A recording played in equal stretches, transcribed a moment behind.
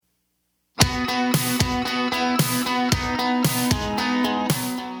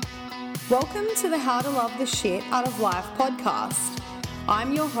Welcome to the How to Love the Shit Out of Life podcast.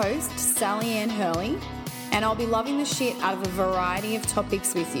 I'm your host, Sally Ann Hurley, and I'll be loving the shit out of a variety of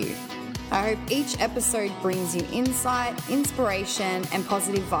topics with you. I hope each episode brings you insight, inspiration, and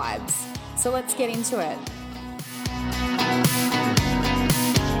positive vibes. So let's get into it.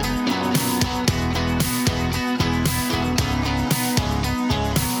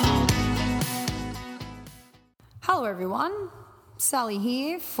 Hello everyone, Sally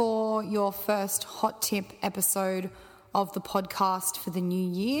here for your first hot tip episode of the podcast for the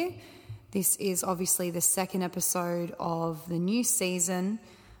new year. This is obviously the second episode of the new season.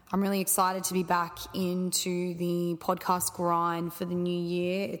 I'm really excited to be back into the podcast grind for the new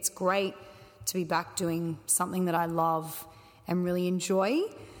year. It's great to be back doing something that I love and really enjoy.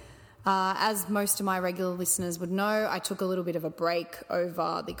 As most of my regular listeners would know, I took a little bit of a break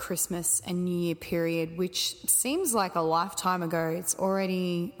over the Christmas and New Year period, which seems like a lifetime ago. It's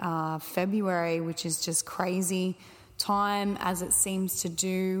already February, which is just crazy time as it seems to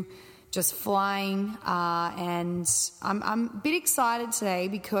do, just flying. And I'm a bit excited today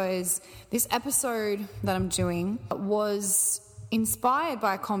because this episode that I'm doing was inspired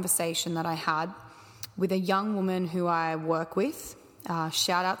by a conversation that I had with a young woman who I work with.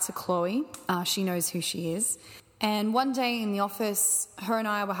 Shout out to Chloe. She knows who she is. And one day in the office, her and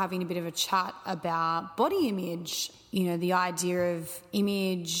I were having a bit of a chat about body image, you know, the idea of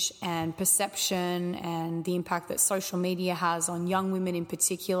image and perception and the impact that social media has on young women in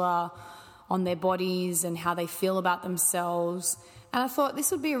particular, on their bodies and how they feel about themselves. And I thought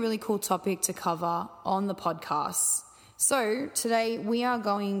this would be a really cool topic to cover on the podcast. So today we are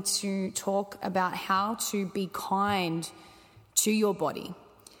going to talk about how to be kind to your body.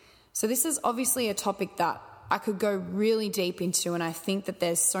 So this is obviously a topic that I could go really deep into, and I think that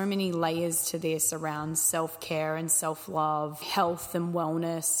there's so many layers to this around self-care and self-love, health and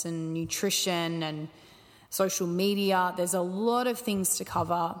wellness and nutrition and social media. There's a lot of things to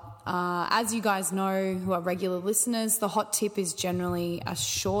cover. As you guys know who are regular listeners, the hot tip is generally a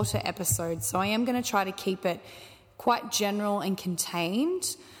shorter episode, so I am going to try to keep it quite general and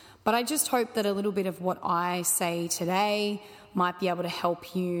contained, but I just hope that a little bit of what I say today might be able to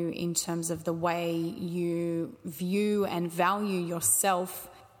help you in terms of the way you view and value yourself,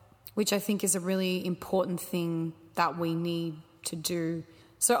 which I think is a really important thing that we need to do.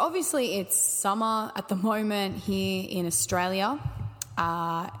 So obviously it's summer at the moment here in Australia,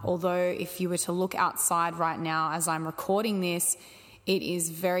 although if you were to look outside right now as I'm recording this, it is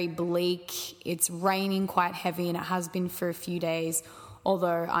very bleak. It's raining quite heavy and it has been for a few days,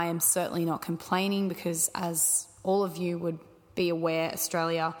 although I am certainly not complaining because, as all of you would be aware,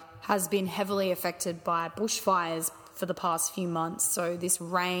 Australia has been heavily affected by bushfires for the past few months. So this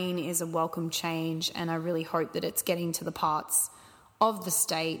rain is a welcome change, and I really hope that it's getting to the parts of the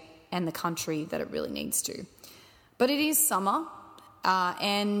state and the country that it really needs to. But it is summer,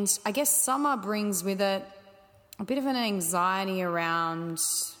 and I guess summer brings with it a bit of an anxiety around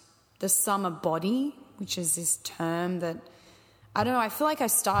the summer body, which is this term that, I don't know, I feel like I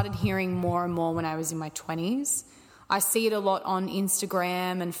started hearing more and more when I was in my 20s. I see it a lot on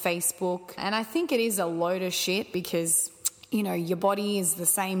Instagram and Facebook, and I think it is a load of shit because, you know, your body is the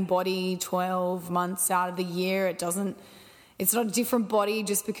same body 12 months out of the year. It's not a different body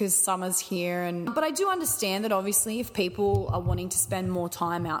just because summer's here. But I do understand that obviously if people are wanting to spend more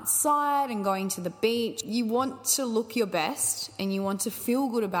time outside and going to the beach, you want to look your best and you want to feel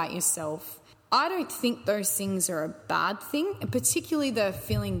good about yourself. I don't think those things are a bad thing, particularly the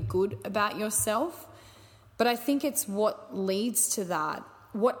feeling good about yourself. But I think it's what leads to that.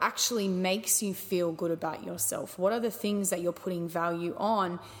 What actually makes you feel good about yourself? What are the things that you're putting value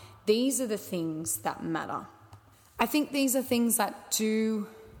on? These are the things that matter. I think these are things that do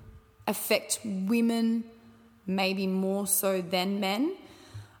affect women maybe more so than men.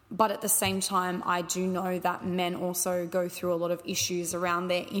 But at the same time, I do know that men also go through a lot of issues around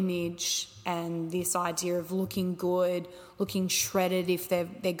their image and this idea of looking good, looking shredded if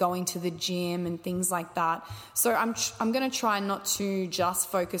they're going to the gym and things like that. So I'm going to try not to just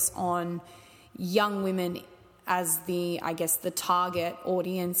focus on young women as the target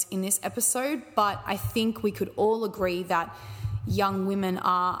audience in this episode, but I think we could all agree that young women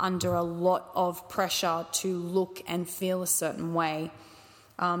are under a lot of pressure to look and feel a certain way.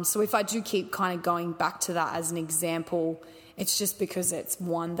 So if I do keep kind of going back to that as an example, it's just because it's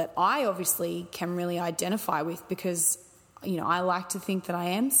one that I obviously can really identify with because, you know, I like to think that I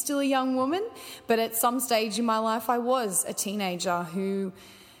am still a young woman, but at some stage in my life I was a teenager who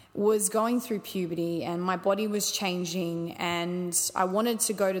was going through puberty and my body was changing and I wanted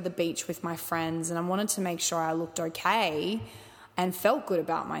to go to the beach with my friends and I wanted to make sure I looked okay. and felt good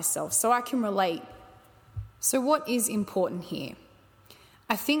about myself. So I can relate. So what is important here?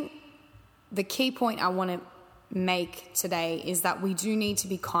 I think the key point I want to make today is that we do need to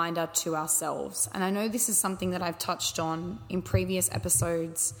be kinder to ourselves. And I know this is something that I've touched on in previous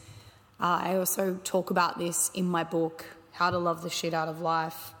episodes. I also talk about this in my book, How to Love the Shit Out of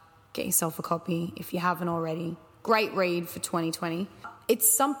Life. Get yourself a copy if you haven't already. Great read for 2020.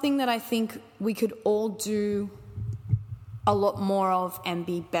 It's something that I think we could all do a lot more of and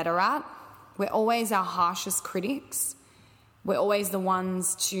be better at. We're always our harshest critics. We're always the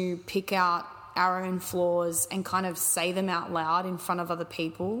ones to pick out our own flaws and kind of say them out loud in front of other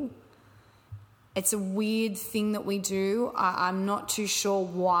people. It's a weird thing that we do. I'm not too sure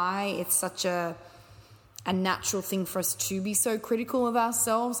why it's such a natural thing for us to be so critical of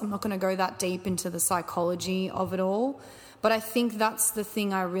ourselves. I'm not going to go that deep into the psychology of it all, but I think that's the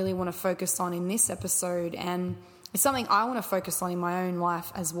thing I really want to focus on in this episode, and it's something I want to focus on in my own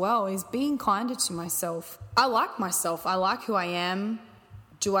life as well, is being kinder to myself. I like myself. I like who I am.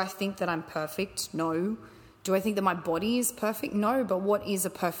 Do I think that I'm perfect? No. Do I think that my body is perfect? No. But what is a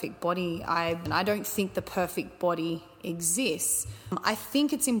perfect body? I don't think the perfect body exists. I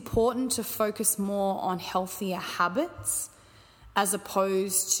think it's important to focus more on healthier habits as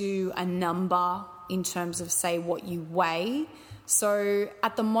opposed to a number in terms of, say, what you weigh. So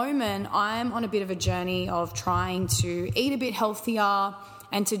at the moment, I'm on a bit of a journey of trying to eat a bit healthier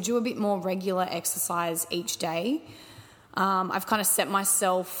and to do a bit more regular exercise each day. I've kind of set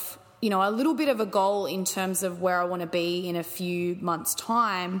myself, a little bit of a goal in terms of where I want to be in a few months'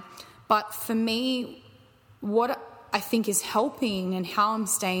 time. But for me, what I think is helping and how I'm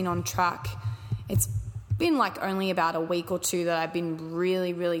staying on track, it's been like only about a week or two that I've been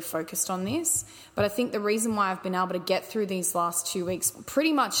really, really focused on this. But I think the reason why I've been able to get through these last 2 weeks,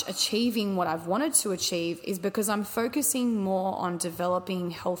 pretty much achieving what I've wanted to achieve, is because I'm focusing more on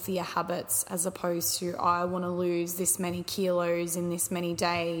developing healthier habits as opposed to, I want to lose this many kilos in this many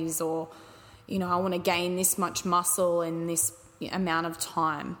days, or, I want to gain this much muscle in this amount of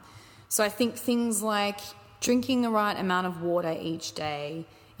time. So I think things like drinking the right amount of water each day,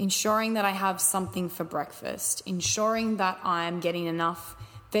 ensuring that I have something for breakfast, ensuring that I'm getting enough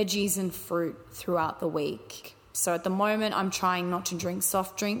veggies and fruit throughout the week. So at the moment, I'm trying not to drink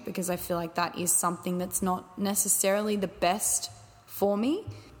soft drink because I feel like that is something that's not necessarily the best for me.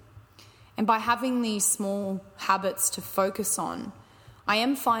 And by having these small habits to focus on, I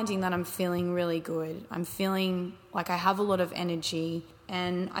am finding that I'm feeling really good. I'm feeling like I have a lot of energy,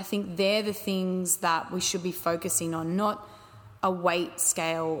 and I think they're the things that we should be focusing on, not a weight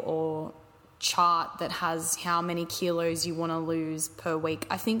scale or chart that has how many kilos you want to lose per week.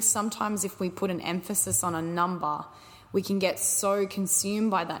 I think sometimes if we put an emphasis on a number, we can get so consumed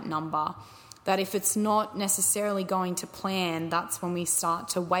by that number that if it's not necessarily going to plan, that's when we start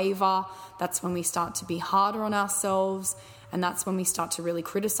to waver, that's when we start to be harder on ourselves, and that's when we start to really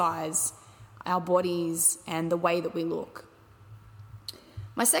criticize our bodies and the way that we look.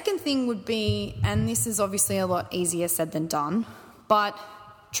 My second thing would be, and this is obviously a lot easier said than done, but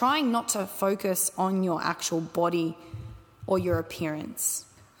trying not to focus on your actual body or your appearance.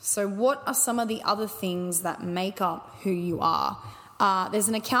 So what are some of the other things that make up who you are? There's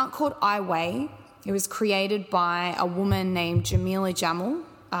an account called I Weigh. It was created by a woman named Jameela Jamil.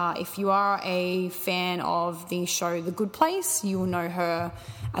 If you are a fan of the show The Good Place, you will know her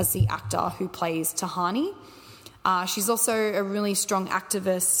as the actor who plays Tahani. She's also a really strong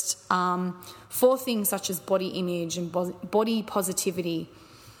activist for things such as body image and body positivity.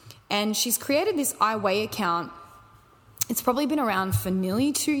 And she's created this I Weigh account. It's probably been around for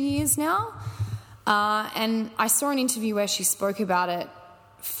nearly 2 years now. And I saw an interview where she spoke about it.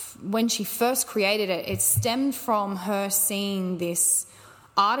 When she first created it, it stemmed from her seeing this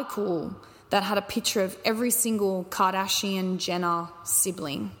article that had a picture of every single Kardashian-Jenner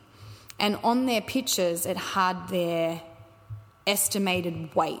sibling. And on their pictures, it had their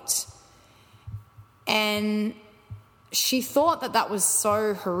estimated weight. And she thought that that was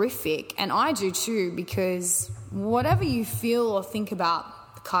so horrific. And I do too, because whatever you feel or think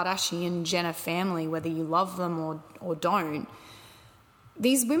about the Kardashian-Jenner family, whether you love them or don't,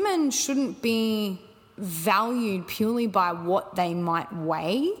 these women shouldn't be valued purely by what they might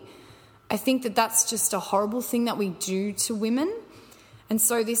weigh. I think that that's just a horrible thing that we do to women. And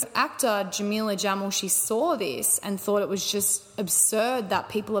so this actor, Jameela Jamil, she saw this and thought it was just absurd that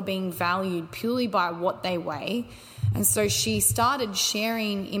people are being valued purely by what they weigh. And so she started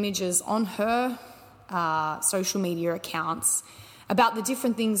sharing images on her social media accounts about the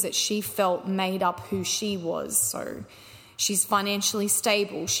different things that she felt made up who she was. So She's financially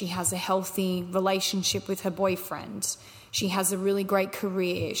stable. She has a healthy relationship with her boyfriend. She has a really great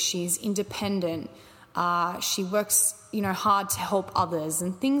career. She's independent. She works, hard to help others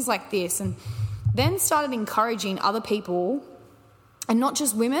and things like this. And then started encouraging other people, and not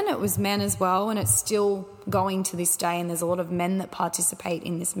just women, it was men as well. And it's still going to this day. And there's a lot of men that participate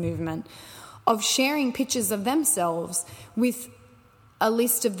in this movement of sharing pictures of themselves with a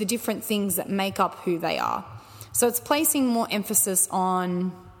list of the different things that make up who they are. So it's placing more emphasis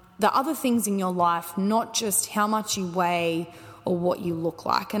on the other things in your life, not just how much you weigh or what you look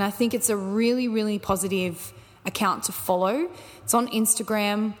like. And I think it's a really, really positive account to follow. It's on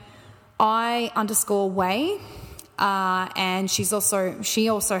Instagram, I_weigh. And she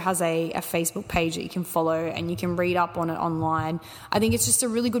also has a Facebook page that you can follow, and you can read up on it online. I think it's just a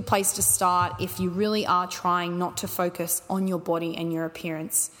really good place to start if you really are trying not to focus on your body and your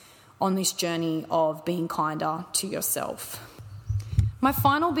appearance on this journey of being kinder to yourself. My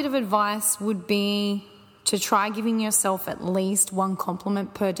final bit of advice would be to try giving yourself at least one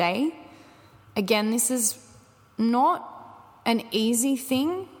compliment per day. Again, this is not an easy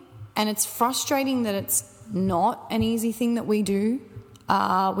thing, and it's frustrating that it's not an easy thing that we do.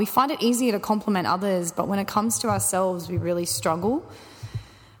 We find it easier to compliment others, but when it comes to ourselves, we really struggle.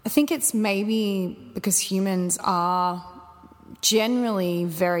 I think it's maybe because humans are generally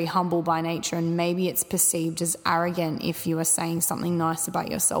very humble by nature, and maybe it's perceived as arrogant if you are saying something nice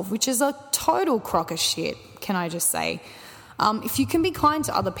about yourself, which is a total crock of shit, can I just say. If you can be kind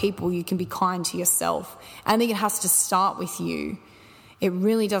to other people, you can be kind to yourself. And I think it has to start with you. It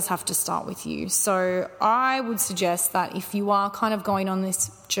really does have to start with you. So I would suggest that if you are kind of going on this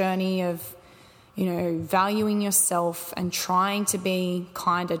journey of, valuing yourself and trying to be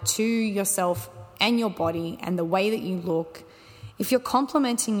kinder to yourself and your body and the way that you look, if you're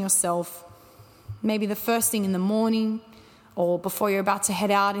complimenting yourself, maybe the first thing in the morning or before you're about to head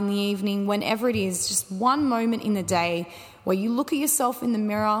out in the evening, whenever it is, just one moment in the day where you look at yourself in the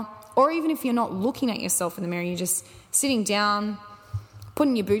mirror, or even if you're not looking at yourself in the mirror, you're just sitting down,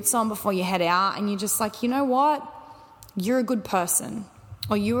 putting your boots on before you head out, and you're just like, you know what? You're a good person,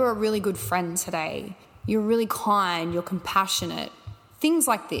 or you were a really good friend today. You're really kind, you're compassionate. Things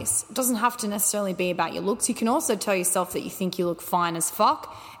like this. It doesn't have to necessarily be about your looks. You can also tell yourself that you think you look fine as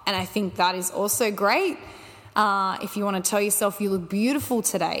fuck, and I think that is also great. If you want to tell yourself you look beautiful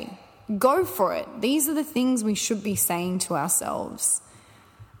today, go for it. These are the things we should be saying to ourselves.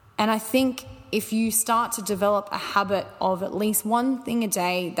 And I think if you start to develop a habit of at least one thing a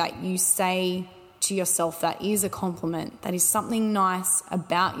day that you say to yourself that is a compliment, that is something nice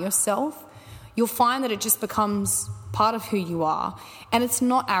about yourself, you'll find that it just becomes part of who you are. And it's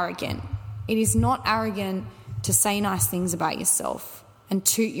not arrogant. It is not arrogant to say nice things about yourself and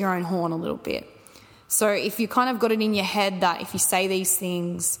toot your own horn a little bit. So if you kind of got it in your head that if you say these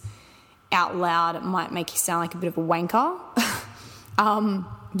things out loud, it might make you sound like a bit of a wanker,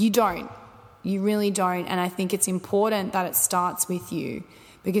 you don't. You really don't. And I think it's important that it starts with you,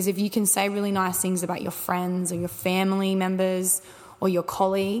 because if you can say really nice things about your friends or your family members or your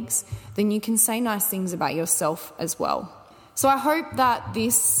colleagues, then you can say nice things about yourself as well. So I hope that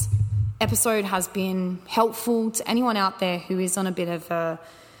this episode has been helpful to anyone out there who is on a bit of a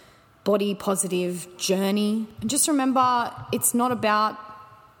body positive journey. And just remember, it's not about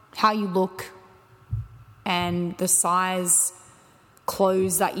how you look and the size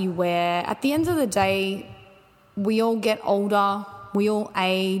clothes that you wear. At the end of the day, we all get older, we all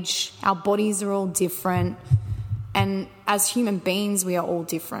age, our bodies are all different, and as human beings, we are all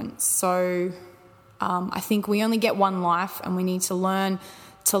different. So I think we only get one life, and we need to learn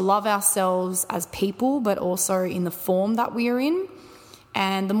to love ourselves as people, but also in the form that we are in.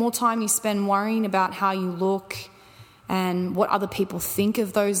 And the more time you spend worrying about how you look and what other people think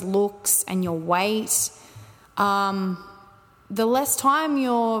of those looks and your weight, the less time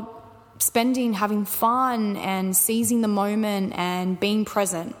you're spending having fun and seizing the moment and being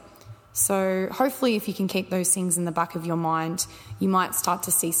present. So hopefully if you can keep those things in the back of your mind, you might start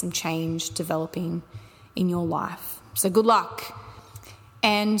to see some change developing in your life. So good luck.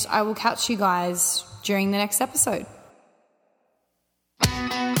 And I will catch you guys during the next episode.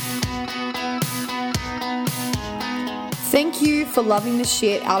 Thank you for loving the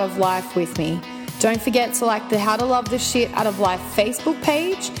shit out of life with me. Don't forget to like the How to Love the Shit Out of Life Facebook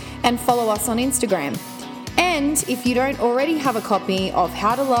page and follow us on Instagram. And if you don't already have a copy of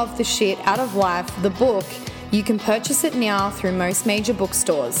How to Love the Shit Out of Life, the book, you can purchase it now through most major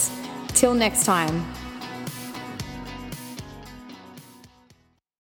bookstores. Till next time.